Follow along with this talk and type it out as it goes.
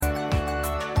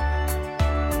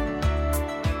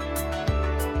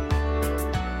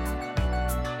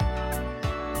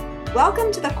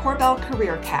Welcome to the Korbel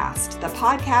Career Cast, the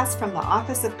podcast from the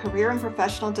Office of Career and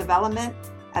Professional Development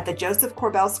at the Joseph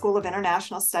Korbel School of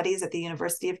International Studies at the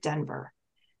University of Denver.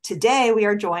 Today, we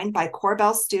are joined by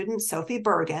Korbel student Sophie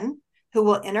Bergan, who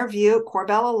will interview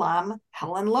Korbel alum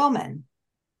Helen Lowman,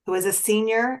 who is a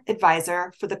senior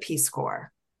advisor for the Peace Corps.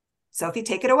 Sophie,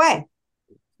 take it away.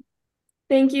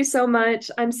 Thank you so much.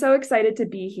 I'm so excited to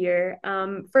be here.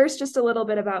 First, just a little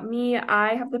bit about me.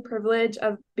 I have the privilege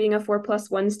of being a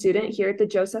 4+1 student here at the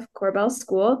Joseph Korbel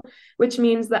School, which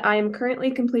means that I am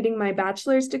currently completing my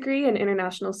bachelor's degree in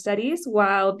international studies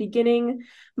while beginning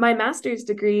my master's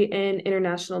degree in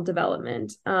international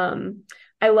development.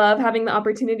 I love having the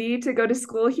opportunity to go to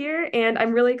school here, and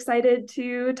I'm really excited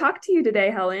to talk to you today,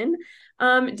 Helen.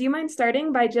 Do you mind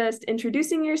starting by just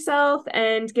introducing yourself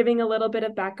and giving a little bit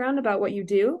of background about what you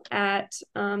do at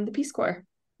the Peace Corps?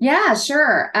 Yeah,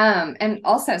 sure. And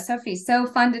also, Sophie, so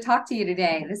fun to talk to you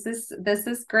today. This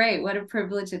is great. What a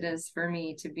privilege it is for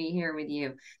me to be here with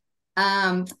you.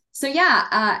 As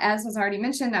was already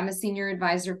mentioned, I'm a senior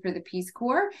advisor for the Peace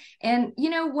Corps. And,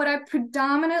 what I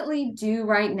predominantly do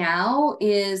right now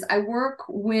is I work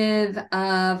with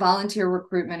volunteer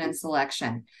recruitment and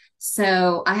selection.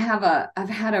 So I've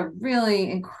had a really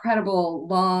incredible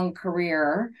long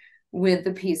career with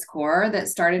the Peace Corps that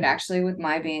started actually with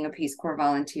my being a Peace Corps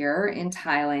volunteer in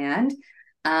Thailand.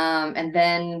 And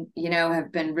then,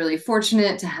 have been really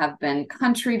fortunate to have been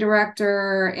country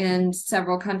director in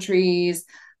several countries.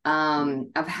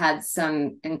 I've had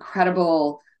some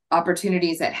incredible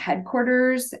opportunities at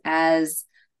headquarters as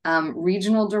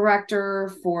regional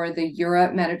director for the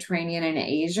Europe, Mediterranean, and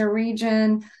Asia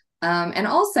region. And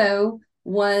also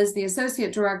was the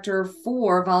associate director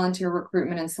for volunteer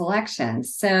recruitment and selection.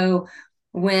 So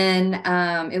when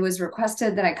it was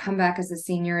requested that I come back as a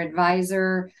senior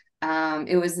advisor,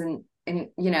 it was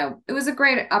it was a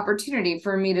great opportunity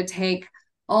for me to take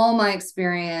all my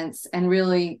experience and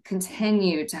really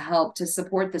continue to help to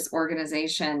support this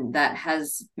organization that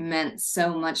has meant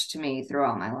so much to me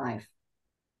throughout my life.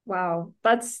 Wow,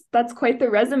 that's quite the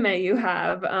resume you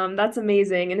have. That's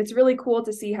amazing. And it's really cool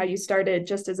to see how you started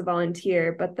just as a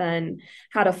volunteer, but then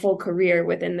had a full career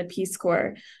within the Peace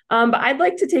Corps. But I'd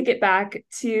like to take it back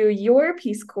to your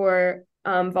Peace Corps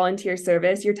volunteer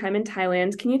service, your time in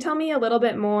Thailand. Can you tell me a little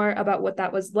bit more about what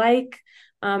that was like,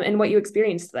 and what you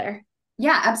experienced there?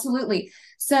 Yeah, absolutely.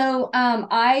 So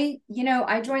I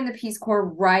joined the Peace Corps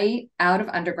right out of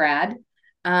undergrad.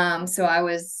 So I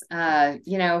was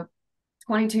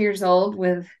 22 years old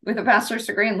with a bachelor's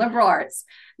degree in liberal arts.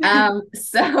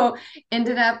 So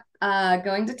ended up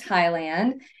going to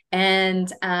Thailand.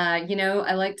 And,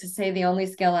 I like to say the only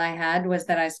skill I had was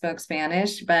that I spoke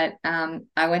Spanish, but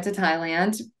I went to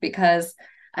Thailand because,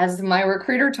 as my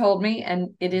recruiter told me,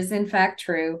 and it is in fact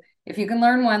true, if you can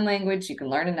learn one language, you can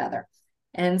learn another.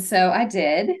 And so I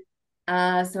did.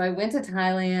 So I went to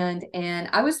Thailand, and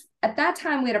at that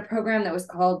time, we had a program that was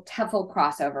called TEFL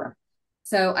Crossover.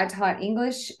 So I taught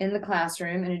English in the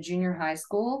classroom in a junior high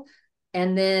school.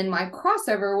 And then my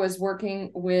crossover was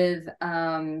working with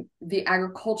the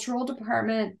agricultural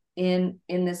department in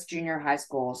this junior high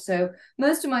school. So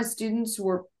most of my students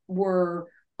were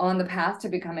on the path to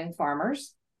becoming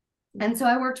farmers. And so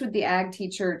I worked with the ag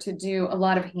teacher to do a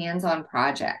lot of hands-on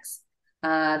projects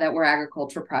that were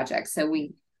agriculture projects. So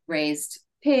we raised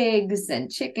pigs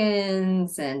and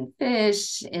chickens and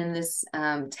fish in this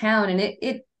town. And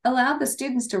it allowed the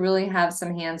students to really have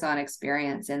some hands-on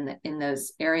experience in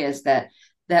those areas that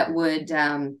would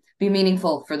be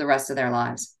meaningful for the rest of their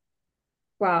lives.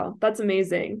 Wow, that's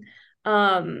amazing.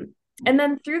 And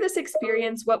then through this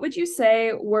experience, what would you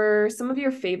say were some of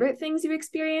your favorite things you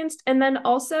experienced? And then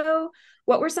also,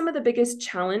 what were some of the biggest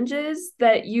challenges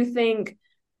that you think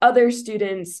other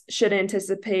students should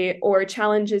anticipate, or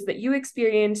challenges that you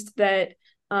experienced that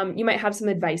you might have some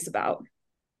advice about?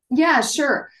 Yeah,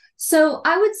 sure. So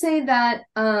I would say that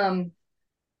one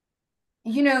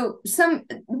of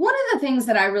the things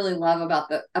that I really love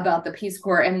about the Peace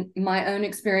Corps and my own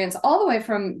experience all the way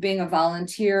from being a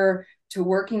volunteer to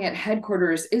working at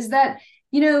headquarters is that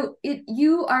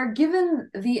you are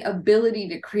given the ability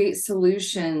to create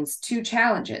solutions to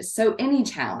challenges. So any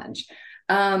challenge.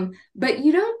 But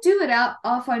you don't do it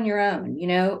off on your own.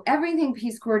 Everything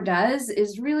Peace Corps does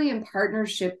is really in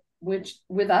partnership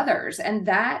with others. And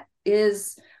that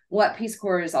is what Peace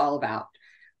Corps is all about.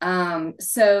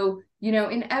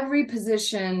 In every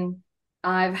position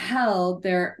I've held,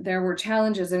 there were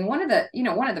challenges. And one of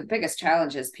the biggest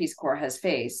challenges Peace Corps has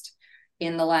faced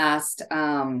in the last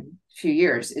few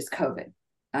years is COVID.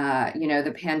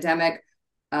 The pandemic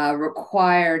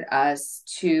required us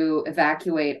to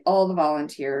evacuate all the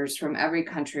volunteers from every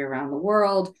country around the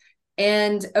world.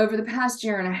 And over the past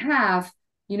year and a half,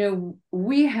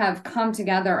 we have come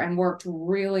together and worked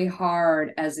really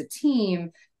hard as a team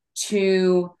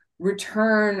to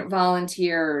return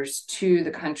volunteers to the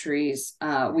countries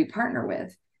we partner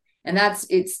with. And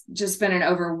it's just been an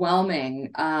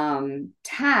overwhelming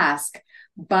task,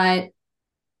 but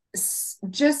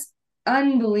just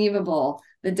unbelievable,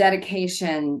 the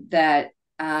dedication that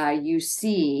you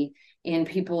see in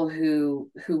people who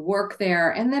work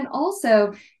there, and then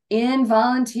also in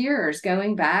volunteers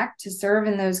going back to serve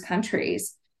in those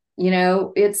countries.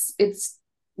 It's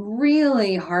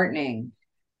really heartening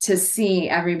to see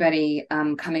everybody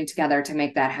coming together to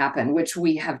make that happen, which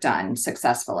we have done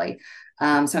successfully. So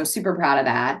I'm super proud of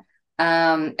that.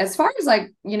 As far as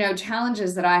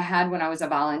challenges that I had when I was a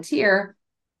volunteer,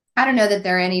 I don't know that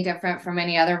they're any different from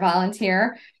any other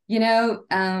volunteer.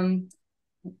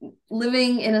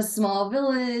 Living in a small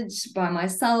village by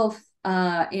myself,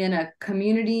 in a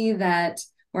community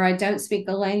where I don't speak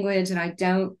the language and I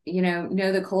don't,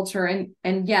 know the culture.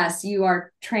 And yes, you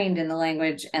are trained in the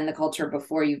language and the culture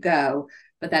before you go,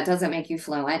 but that doesn't make you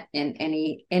fluent in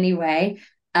any way.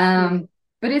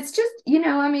 But it's just,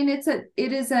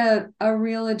 it is a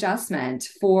real adjustment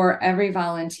for every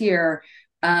volunteer,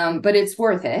 but it's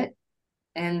worth it.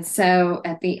 And so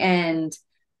at the end,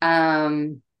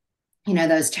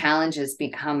 those challenges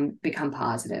become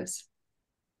positives.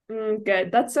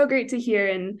 Good. That's so great to hear.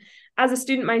 And as a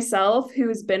student myself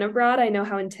who's been abroad, I know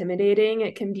how intimidating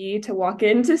it can be to walk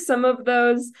into some of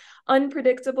those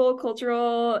unpredictable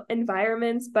cultural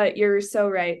environments, but you're so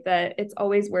right that it's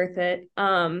always worth it.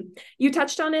 You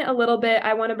touched on it a little bit.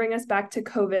 I want to bring us back to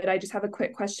COVID. I just have a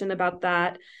quick question about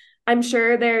that. I'm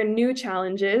sure there are new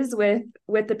challenges with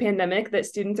the pandemic that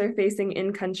students are facing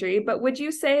in country, but would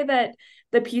you say that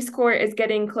the Peace Corps is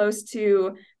getting close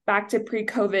to back to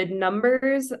pre-COVID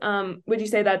numbers? Would you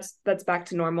say that's back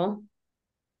to normal?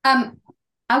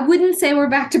 I wouldn't say we're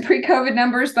back to pre-COVID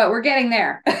numbers, but we're getting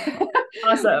there.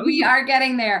 Awesome. We are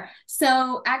getting there.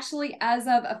 So actually, as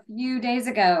of a few days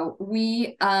ago,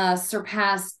 we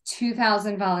surpassed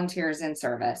 2,000 volunteers in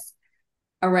service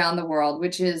around the world,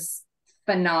 which is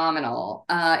phenomenal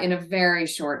in a very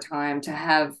short time to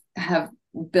have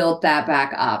built that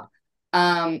back up.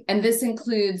 And this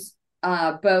includes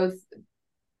both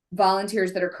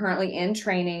volunteers that are currently in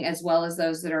training as well as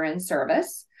those that are in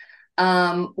service.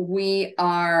 We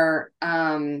are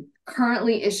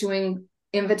currently issuing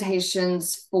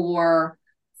invitations for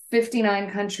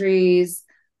 59 countries.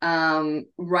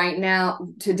 Right now,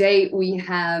 to date, we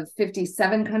have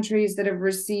 57 countries that have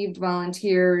received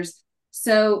volunteers.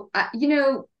 So,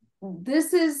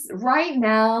 this is right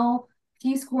now,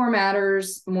 Peace Corps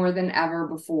matters more than ever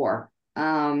before.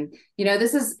 COVID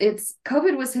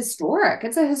was historic.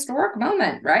 It's a historic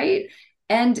moment, right?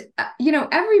 And,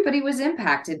 everybody was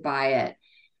impacted by it.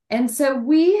 And so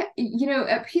we,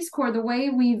 at Peace Corps, the way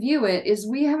we view it is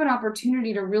we have an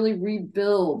opportunity to really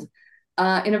rebuild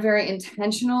in a very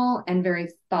intentional and very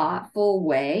thoughtful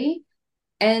way.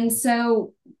 And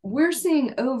so we're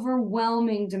seeing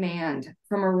overwhelming demand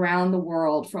from around the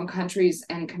world, from countries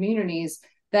and communities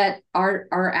that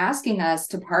are asking us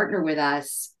to partner with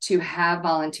us to have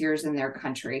volunteers in their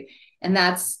country. And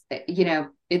that's,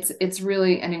 it's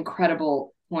really an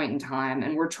incredible point in time.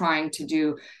 And we're trying to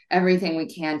do everything we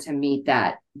can to meet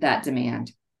that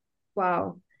demand.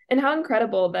 Wow. And how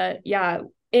incredible that,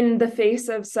 in the face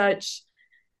of such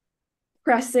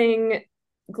pressing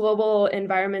global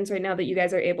environments right now, that you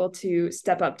guys are able to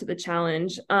step up to the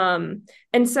challenge. And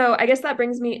so I guess that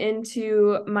brings me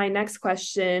into my next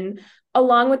question.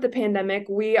 Along with the pandemic,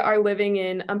 we are living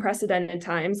in unprecedented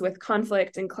times with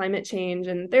conflict and climate change,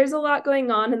 and there's a lot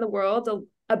going on in the world,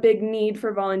 a big need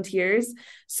for volunteers.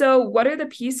 So what are the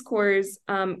Peace Corps'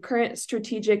 current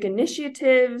strategic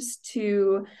initiatives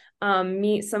to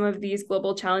meet some of these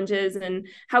global challenges, and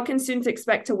how can students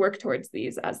expect to work towards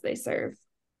these as they serve?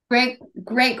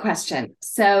 Great question.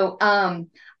 So I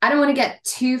don't want to get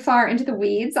too far into the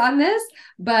weeds on this,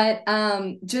 but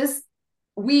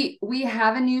we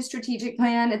have a new strategic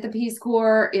plan at the Peace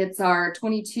Corps. It's our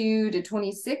 22 to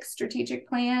 26 strategic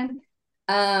plan.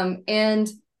 And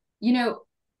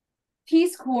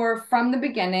Peace Corps from the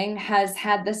beginning has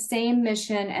had the same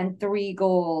mission and 3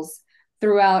 goals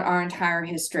throughout our entire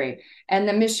history. And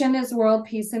the mission is world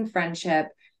peace and friendship.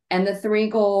 And the 3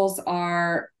 goals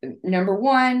are, number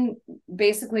 1,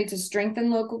 basically to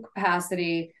strengthen local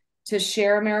capacity, to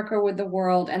share America with the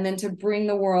world, and then to bring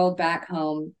the world back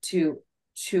home to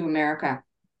America.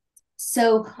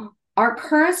 So our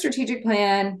current strategic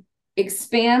plan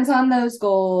expands on those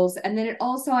goals, and then it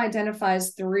also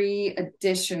identifies 3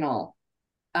 additional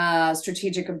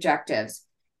strategic objectives.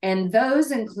 And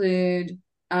those include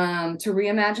to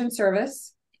reimagine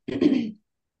service, to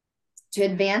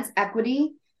advance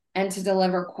equity, and to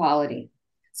deliver quality.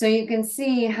 So you can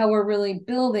see how we're really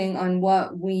building on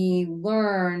what we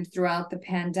learned throughout the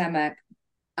pandemic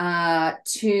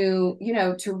to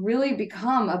really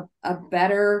become a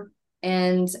better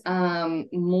and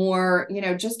more,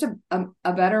 just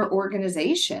a better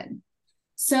organization.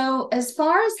 So as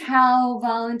far as how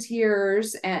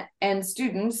volunteers and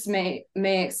students may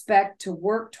expect to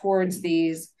work towards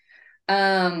these,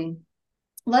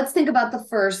 let's think about the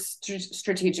first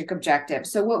strategic objective.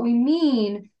 So what we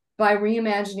mean by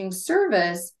reimagining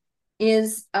service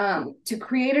is to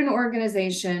create an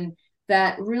organization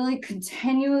that really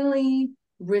continually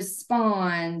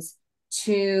responds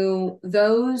to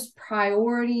those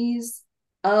priorities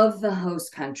of the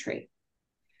host country,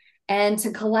 and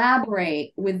to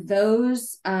collaborate with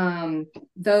those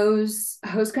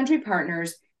host country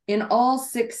partners in all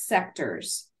 6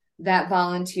 sectors that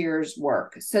volunteers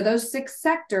work. So those 6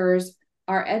 sectors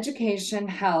are education,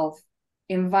 health,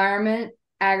 environment,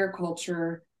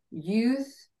 agriculture,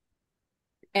 youth,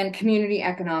 and community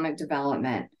economic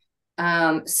development.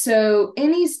 So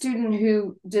any student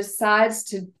who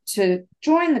decides to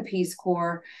join the Peace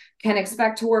Corps can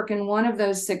expect to work in one of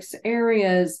those 6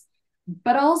 areas,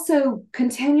 but also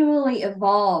continually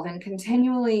evolve and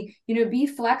continually, be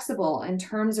flexible in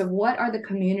terms of what are the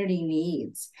community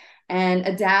needs, and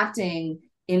adapting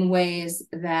in ways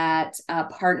that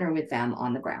partner with them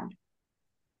on the ground.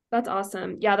 That's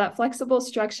awesome. Yeah, that flexible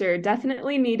structure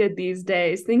definitely needed these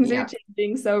days. Things are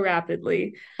changing so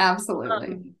rapidly.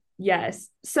 Absolutely. Yes.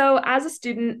 So as a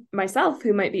student myself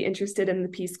who might be interested in the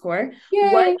Peace Corps,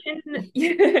 Yay.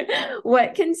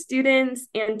 what can students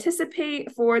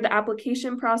anticipate for the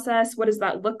application process? What does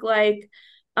that look like?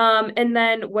 And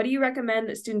then what do you recommend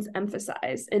that students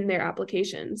emphasize in their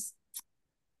applications?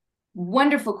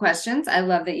 Wonderful questions. I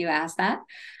love that you asked that.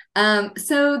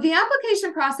 So the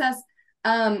application process,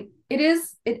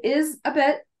 it is a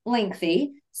bit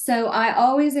lengthy. So I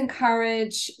always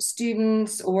encourage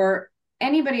students, or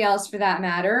anybody else for that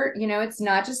matter, it's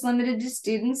not just limited to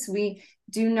students. We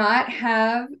do not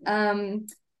have an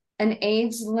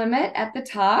age limit at the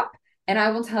top. And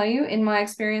I will tell you, in my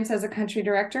experience as a country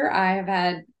director, I have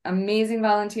had amazing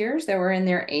volunteers that were in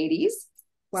their 80s.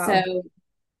 Wow. So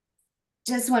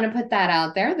just want to put that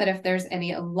out there, that if there's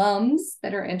any alums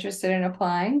that are interested in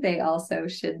applying, they also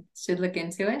should look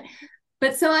into it.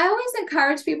 But so I always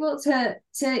encourage people to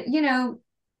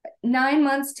 9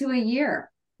 months to a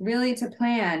year, really to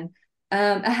plan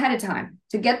ahead of time,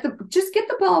 to get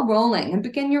the ball rolling and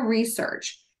begin your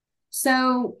research.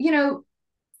 So,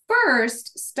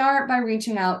 first start by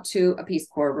reaching out to a Peace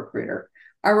Corps recruiter.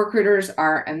 Our recruiters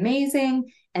are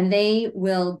amazing, and they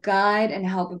will guide and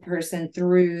help a person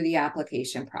through the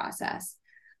application process.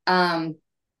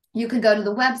 You can go to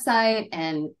the website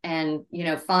and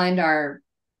find our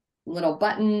little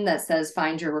button that says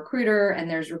find your recruiter, and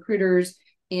there's recruiters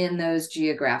in those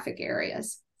geographic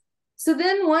areas. So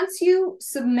then once you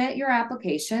submit your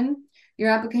application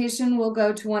will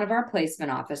go to one of our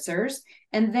placement officers,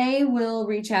 and they will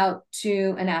reach out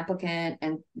to an applicant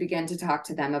and begin to talk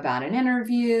to them about an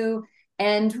interview,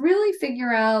 and really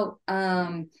figure out,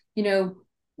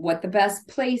 what the best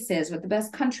place is, what the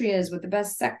best country is, what the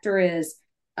best sector is,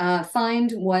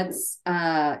 find what's,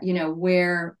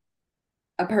 where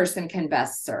a person can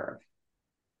best serve.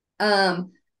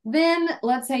 Then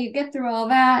let's say you get through all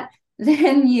that,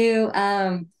 then you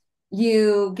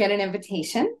get an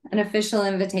invitation, an official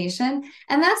invitation,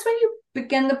 and that's when you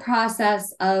begin the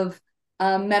process of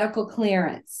medical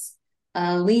clearance,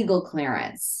 legal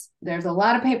clearance. There's a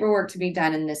lot of paperwork to be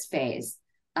done in this phase,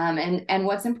 and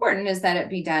what's important is that it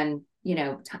be done,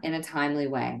 in a timely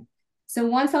way. So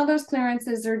once all those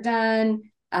clearances are done,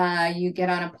 you get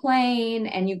on a plane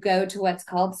and you go to what's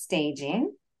called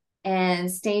staging.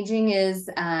 And staging is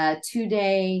a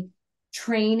 2-day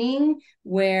training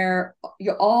where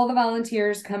all the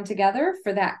volunteers come together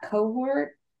for that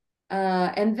cohort.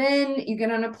 And then you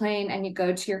get on a plane and you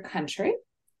go to your country.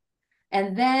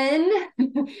 And then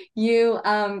you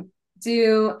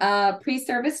do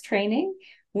pre-service training,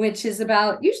 which is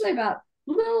usually about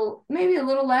maybe a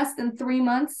little less than 3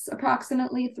 months,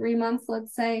 approximately 3 months,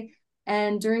 let's say.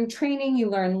 And during training, you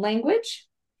learn language,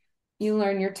 you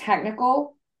learn your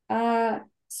technical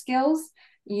skills,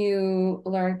 you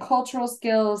learn cultural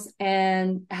skills,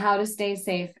 and how to stay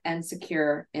safe and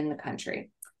secure in the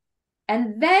country.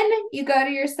 And then you go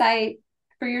to your site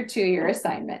for your 2-year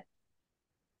assignment.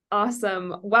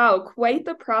 Awesome. Wow, quite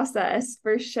the process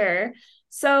for sure.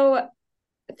 So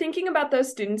thinking about those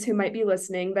students who might be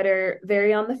listening that are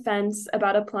very on the fence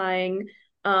about applying,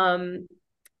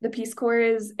 The Peace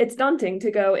Corps it's daunting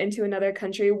to go into another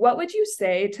country. What would you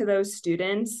say to those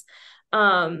students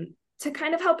to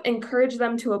kind of help encourage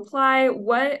them to apply?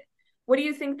 What do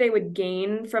you think they would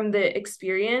gain from the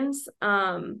experience?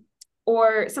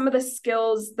 Or some of the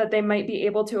skills that they might be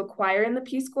able to acquire in the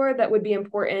Peace Corps that would be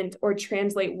important or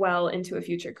translate well into a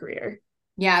future career?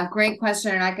 Yeah, great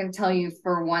question. And I can tell you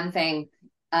for one thing,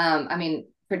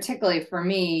 particularly for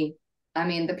me,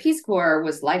 the Peace Corps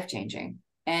was life-changing.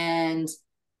 And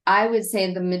I would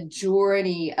say the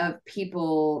majority of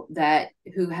people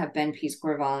who have been Peace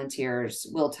Corps volunteers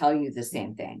will tell you the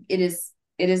same thing. It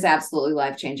is absolutely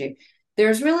life-changing.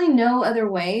 There's really no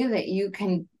other way that you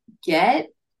can get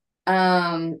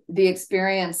the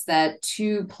experience that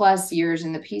 2+ years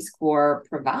in the Peace Corps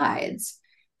provides.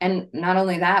 And not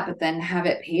only that, but then have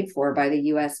it paid for by the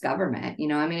US government.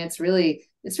 It's really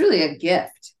a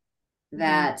gift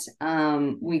that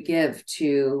we give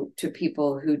to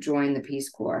people who join the Peace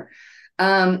Corps.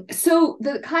 So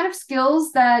the kind of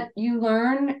skills that you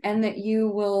learn and that you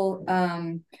will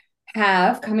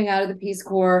have coming out of the Peace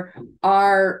Corps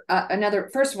are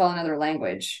first of all, another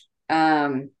language.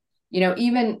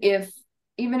 Even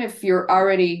if you're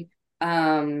already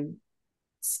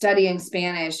studying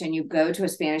Spanish and you go to a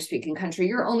Spanish speaking country,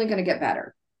 you're only going to get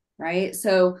better, right?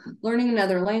 So learning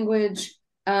another language,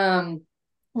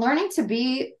 learning to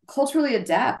be culturally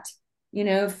adept,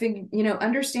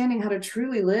 understanding how to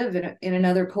truly live in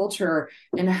another culture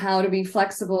and how to be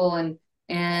flexible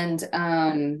and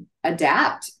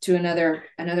adapt to another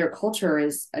culture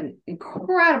is an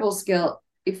incredible skill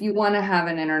if you want to have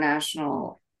an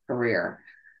international career.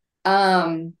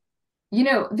 I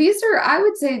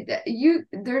would say that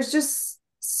there's just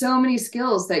so many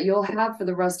skills that you'll have for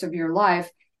the rest of your life.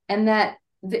 And that,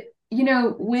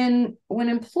 when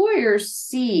employers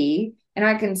see, and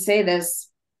I can say this,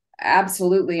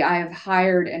 absolutely, I have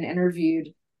hired and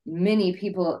interviewed many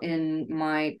people in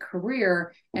my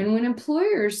career. And when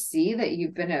employers see that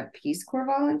you've been a Peace Corps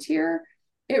volunteer,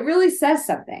 it really says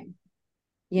something,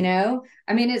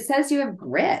 it says you have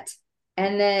grit.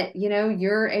 And that,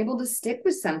 you're able to stick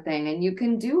with something and you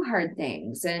can do hard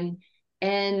things. And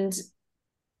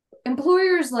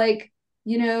employers like,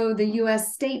 the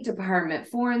US State Department,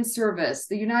 Foreign Service,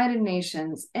 the United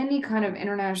Nations, any kind of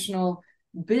international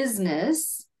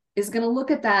business is going to look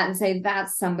at that and say,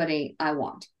 that's somebody I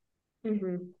want.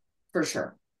 For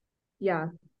sure. Yeah,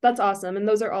 that's awesome. And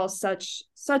those are all such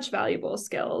valuable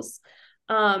skills.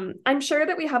 I'm sure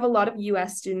that we have a lot of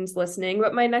US students listening,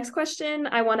 but my next question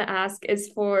I want to ask is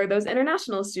for those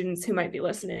international students who might be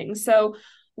listening. So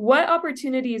what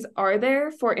opportunities are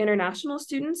there for international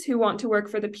students who want to work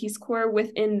for the Peace Corps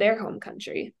within their home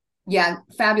country? Yeah,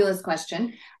 fabulous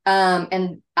question.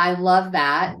 And I love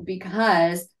that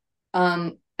because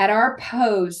at our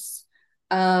posts,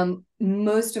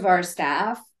 most of our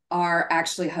staff are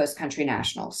actually host country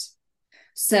nationals.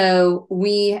 So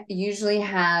we usually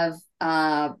have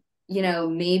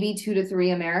maybe 2 to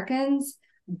 3 Americans,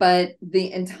 but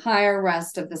the entire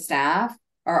rest of the staff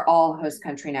are all host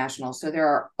country nationals. So there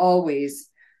are always,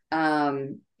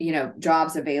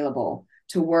 jobs available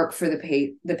to work for the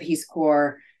Peace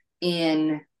Corps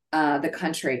in the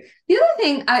country. The other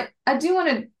thing I do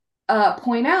want to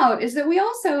point out is that we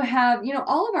also have,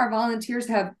 all of our volunteers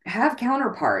have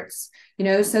counterparts,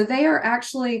 so they are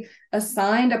actually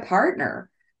assigned a partner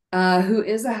who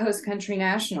is a host country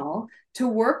national to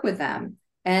work with them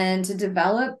and to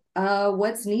develop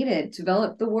what's needed,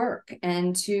 develop the work,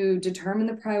 and to determine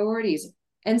the priorities.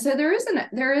 And so there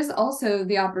is also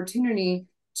the opportunity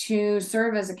to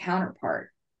serve as a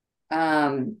counterpart,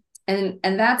 and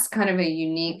that's kind of a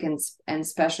unique and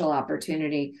special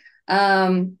opportunity.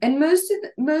 And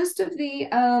most of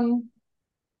the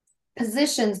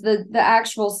positions, the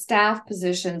actual staff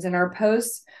positions in our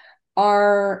posts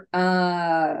are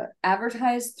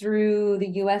advertised through the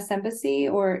U.S. Embassy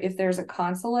or if there's a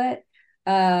consulate.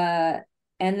 And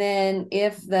then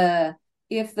if the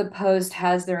post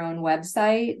has their own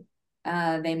website,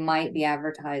 they might be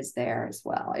advertised there as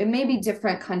well. It may be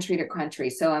different country to country,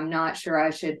 so I'm not sure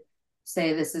I should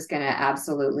say this is going to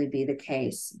absolutely be the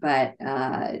case, but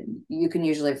you can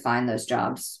usually find those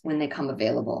jobs when they come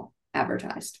available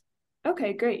advertised.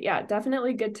 Okay, great. Yeah,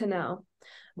 definitely good to know.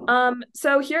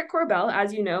 So here at Korbel,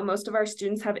 as you know, most of our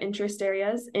students have interest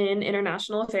areas in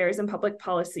international affairs and public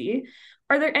policy.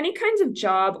 Are there any kinds of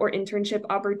job or internship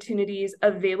opportunities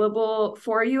available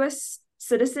for U.S.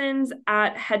 citizens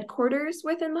at headquarters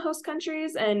within the host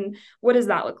countries? And what does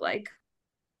that look like?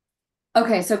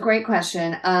 Okay, so great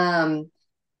question.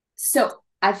 So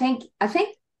I think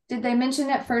did they mention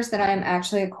at first that I'm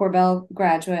actually a Korbel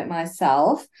graduate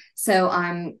myself? So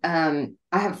I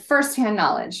have firsthand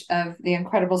knowledge of the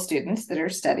incredible students that are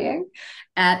studying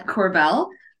at Korbel.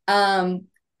 And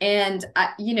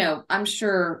I'm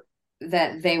sure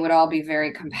that they would all be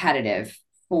very competitive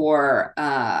for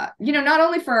not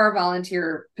only for our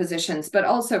volunteer positions, but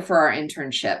also for our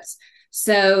internships.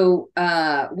 So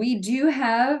we do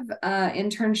have an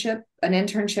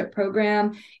internship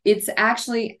program. It's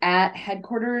actually at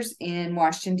headquarters in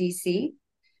Washington, D.C.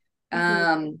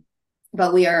 Mm-hmm.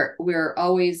 But we're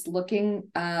always looking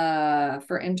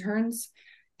for interns.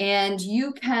 And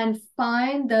you can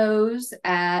find those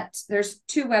there's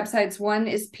two websites. One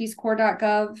is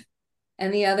peacecorps.gov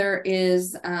and the other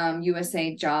is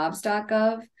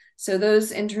usajobs.gov. So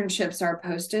those internships are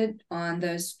posted on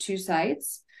those two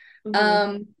sites.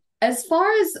 Mm-hmm. As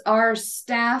far as our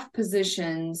staff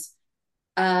positions,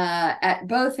 at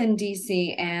both in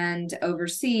DC and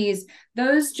overseas,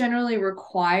 those generally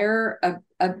require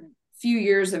a few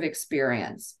years of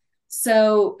experience.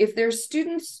 So if there's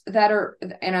students that are,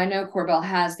 and I know Korbel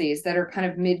has these, that are kind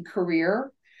of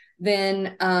mid-career,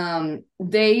 then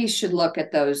they should look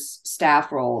at those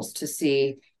staff roles to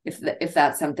see if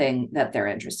that's something that they're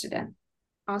interested in.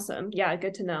 Awesome. Yeah,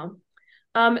 good to know.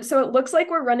 So it looks like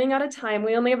we're running out of time.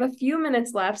 We only have a few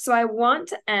minutes left. So I want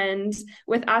to end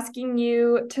with asking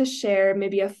you to share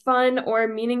maybe a fun or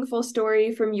meaningful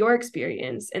story from your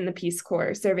experience in the Peace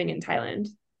Corps serving in Thailand.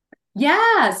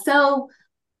 Yeah. So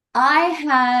I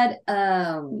had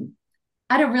a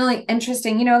really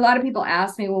interesting, a lot of people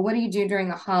ask me, well, what do you do during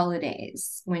the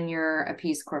holidays when you're a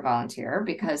Peace Corps volunteer?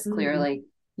 Because clearly,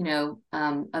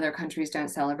 other countries don't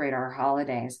celebrate our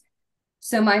holidays.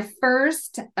 So my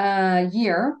first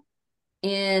year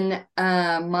in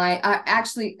I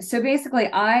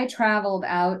traveled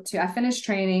out I finished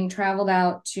training, traveled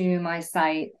out to my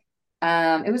site.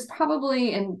 It was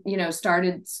probably,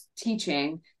 started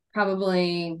teaching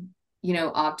probably,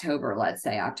 October, let's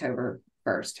say October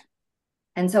 1st.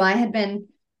 And so I had been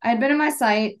in my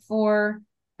site for,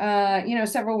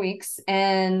 several weeks,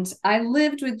 and I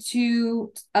lived with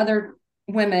two other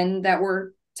women that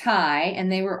were Thai,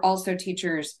 and they were also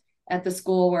teachers at the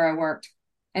school where I worked.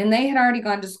 And they had already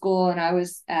gone to school, and I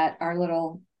was at our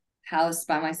little house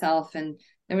by myself, and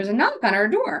there was a knock on our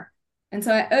door. And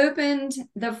so I opened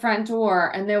the front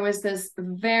door, and there was this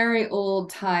very old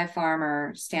Thai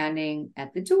farmer standing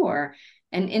at the door,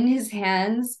 and in his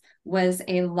hands was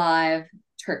a live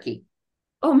turkey.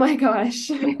 Oh my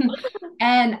gosh.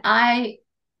 And I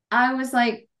was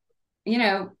like,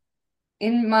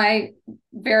 in my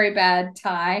very bad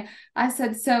Thai, I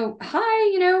said, so,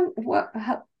 hi,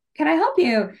 how can I help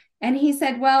you? And he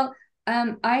said, well,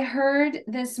 I heard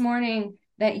this morning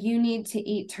that you need to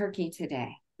eat turkey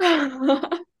today.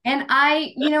 And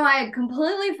I had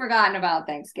completely forgotten about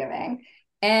Thanksgiving.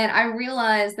 And I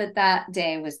realized that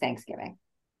day was Thanksgiving.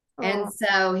 Oh. And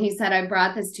so he said, I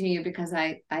brought this to you because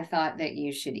I thought that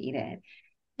you should eat it.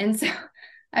 And so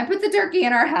I put the turkey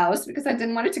in our house because I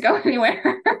didn't want it to go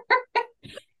anywhere.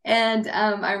 And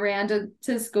I ran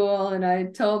to school, and I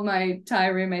told my Thai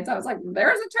roommates, I was like,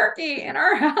 there's a turkey in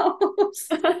our house.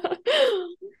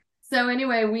 So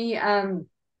anyway, we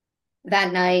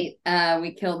that night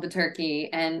we killed the turkey,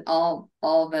 and all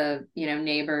the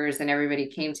neighbors and everybody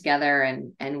came together,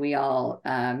 and we all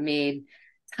made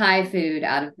Thai food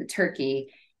out of the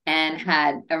turkey and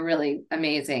had a really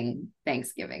amazing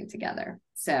Thanksgiving together.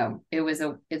 So it was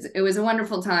a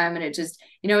wonderful time, and it just,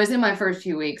 it was in my first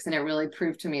few weeks, and it really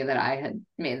proved to me that I had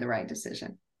made the right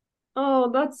decision.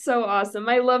 Oh, that's so awesome.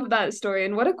 I love that story,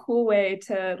 and what a cool way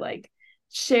to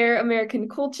share American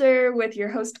culture with your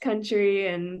host country,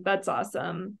 and that's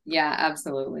awesome. Yeah,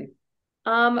 absolutely.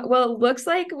 Well, it looks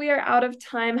like we are out of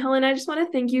time. Helen, I just want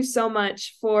to thank you so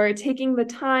much for taking the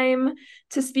time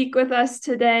to speak with us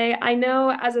today. I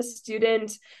know as a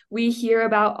student, we hear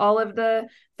about all of the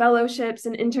fellowships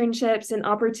and internships and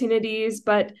opportunities,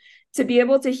 but to be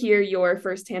able to hear your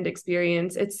firsthand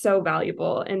experience, it's so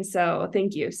valuable. And so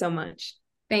thank you so much.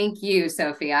 Thank you,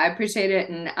 Sophie. I appreciate it.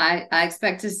 And I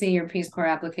expect to see your Peace Corps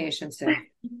application soon.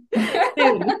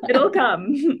 Soon. It'll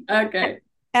come. Okay.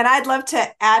 And I'd love to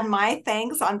add my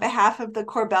thanks on behalf of the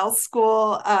Korbel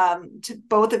School to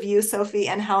both of you, Sophie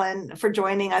and Helen, for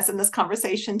joining us in this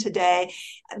conversation today.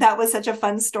 That was such a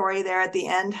fun story there at the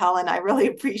end, Helen. I really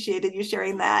appreciated you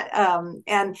sharing that.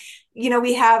 And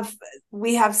we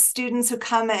have students who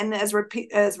come in as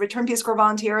return Peace Corps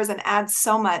volunteers and add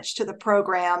so much to the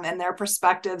program, and their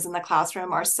perspectives in the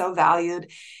classroom are so valued.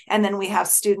 And then we have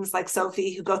students like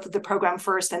Sophie who go through the program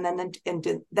first and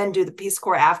then do the Peace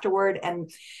Corps afterward. And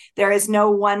there is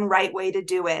no one right way to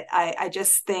do it. I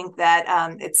just think that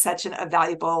it's such a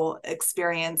valuable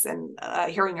experience, and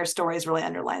hearing your stories really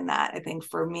underline that, I think,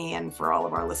 for me and for all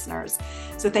of our listeners.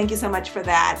 So thank you so much for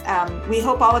that. We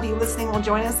hope all of you listening will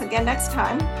join us again next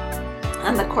time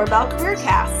on the Korbel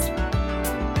CareerCast.